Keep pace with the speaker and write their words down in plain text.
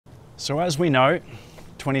So as we know,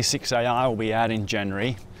 26AI will be out in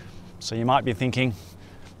January. So you might be thinking,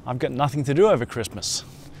 I've got nothing to do over Christmas.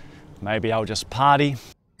 Maybe I'll just party.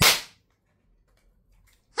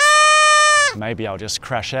 Maybe I'll just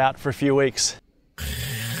crash out for a few weeks.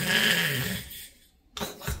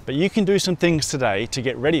 But you can do some things today to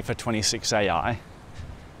get ready for 26AI,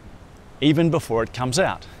 even before it comes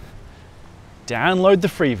out. Download the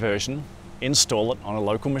free version, install it on a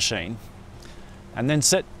local machine, and then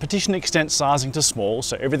set partition extent sizing to small,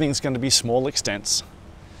 so everything's going to be small extents.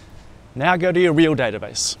 Now go to your real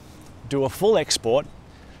database. Do a full export,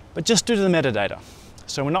 but just do the metadata.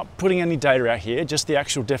 So we're not putting any data out here, just the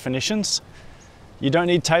actual definitions. You don't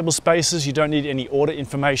need table spaces, you don't need any order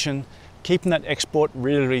information, keeping that export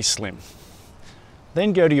really, really slim.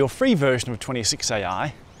 Then go to your free version of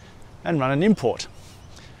 26AI and run an import.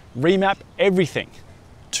 Remap everything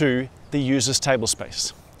to the user's table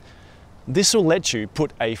space. This will let you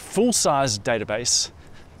put a full-size database,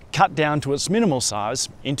 cut down to its minimal size,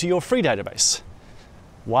 into your free database.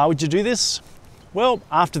 Why would you do this? Well,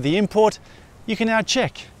 after the import, you can now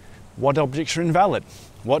check what objects are invalid,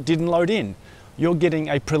 what didn't load in. You're getting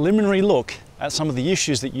a preliminary look at some of the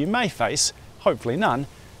issues that you may face, hopefully none,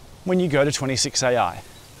 when you go to 26AI.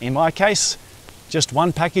 In my case, just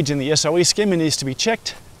one package in the SOE schema needs to be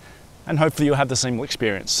checked, and hopefully you'll have the same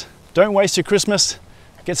experience. Don't waste your Christmas,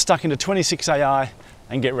 get stuck into 26AI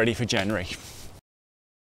and get ready for January.